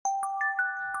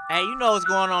Hey, you know what's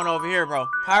going on over here, bro.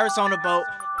 Pirates on the boat.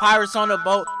 Pirates on the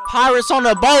boat. Pirates on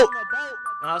the boat.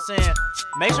 You know what I'm saying?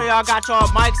 Make sure y'all got y'all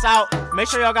mics out. Make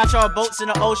sure y'all got y'all boats in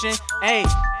the ocean. Hey,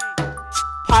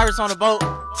 pirates on the boat.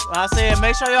 I said,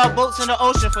 make sure y'all boats in the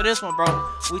ocean for this one, bro.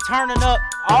 We turning up.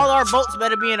 All our boats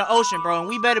better be in the ocean, bro. And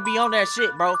we better be on that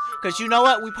shit, bro. Because you know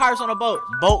what? We pirates on a boat.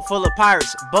 Boat full of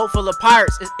pirates. Boat full of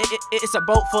pirates. It's a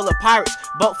boat full of pirates.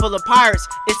 Boat full of pirates.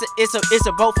 It's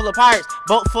a boat full of pirates.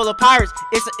 Boat full of pirates.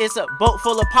 It's a boat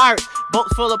full of pirates. Boat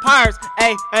full of pirates.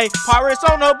 Hey, pirates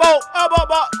on the boat.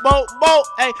 Boat.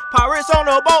 Hey, pirates on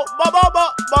the boat.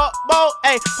 Boat.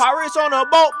 Hey, pirates on the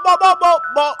boat.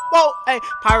 Boat. Hey,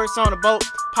 pirates on the boat.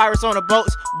 Pirates on the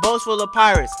boats. Boats full of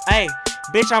pirates. Hey.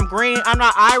 Bitch, I'm green, I'm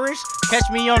not Irish. Catch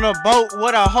me on a boat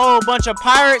with a whole bunch of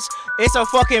pirates. It's a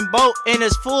fucking boat and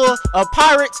it's full of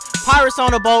pirates. Pirates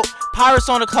on the boat, pirates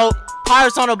on the coat,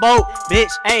 pirates on the boat.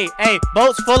 Bitch, hey,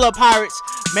 boats full of pirates.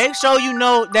 Make sure you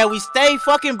know that we stay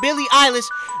fucking Billie Eilish.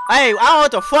 Hey, I don't know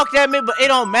what the fuck that meant, but it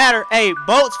don't matter. Hey,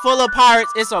 boats full of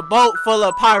pirates. It's a boat full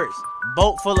of pirates.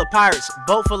 Boat full of pirates.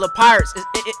 Boat full of pirates.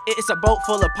 It's a boat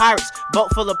full of pirates.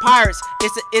 Boat full of pirates.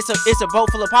 It's a boat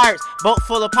full of pirates. Boat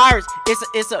full of pirates.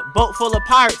 It's a boat full of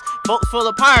pirates. Boat full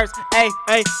of pirates. Hey,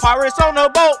 pirates on the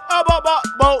boat.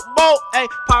 Boat. Hey,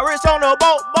 pirates on the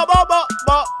boat.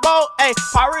 Boat. Hey,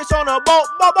 pirates on the boat.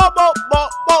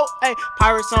 Boat. Hey,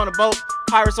 pirates on the boat.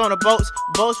 Pirates on the boats.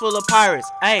 Boats full of pirates.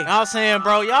 Hey, you know what I'm saying,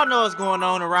 bro? Y'all know what's going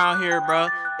on around here, bro.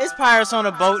 It's pirates on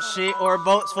a boat shit or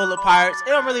boats full of pirates. It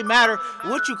don't really matter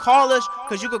what you call us,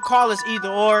 because you could call us either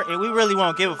or, and we really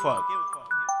won't give a fuck.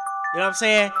 You know what I'm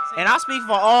saying? And I speak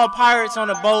for all pirates on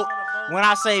the boat when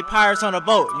I say pirates on the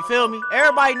boat. You feel me?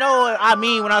 Everybody know what I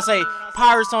mean when I say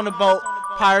pirates on the boat.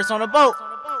 Pirates on the boat.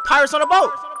 Pirates on the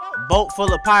boat. Boat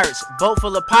full of pirates. Boat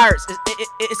full of pirates.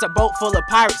 It's a boat full of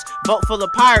pirates. Boat full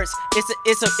of pirates.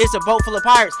 It's a boat full of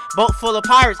pirates. Boat full of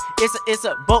pirates. It's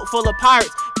a boat full of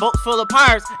pirates. Boat full of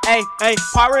pirates. Hey,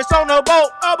 pirates on the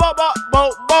boat.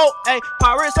 Boat. Hey,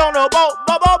 pirates on the boat.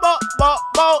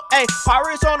 Boat. Hey,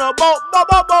 pirates on the boat.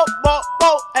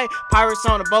 Boat. Hey, pirates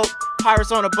on the boat.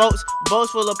 Pirates on the boats.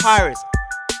 Boats full of pirates.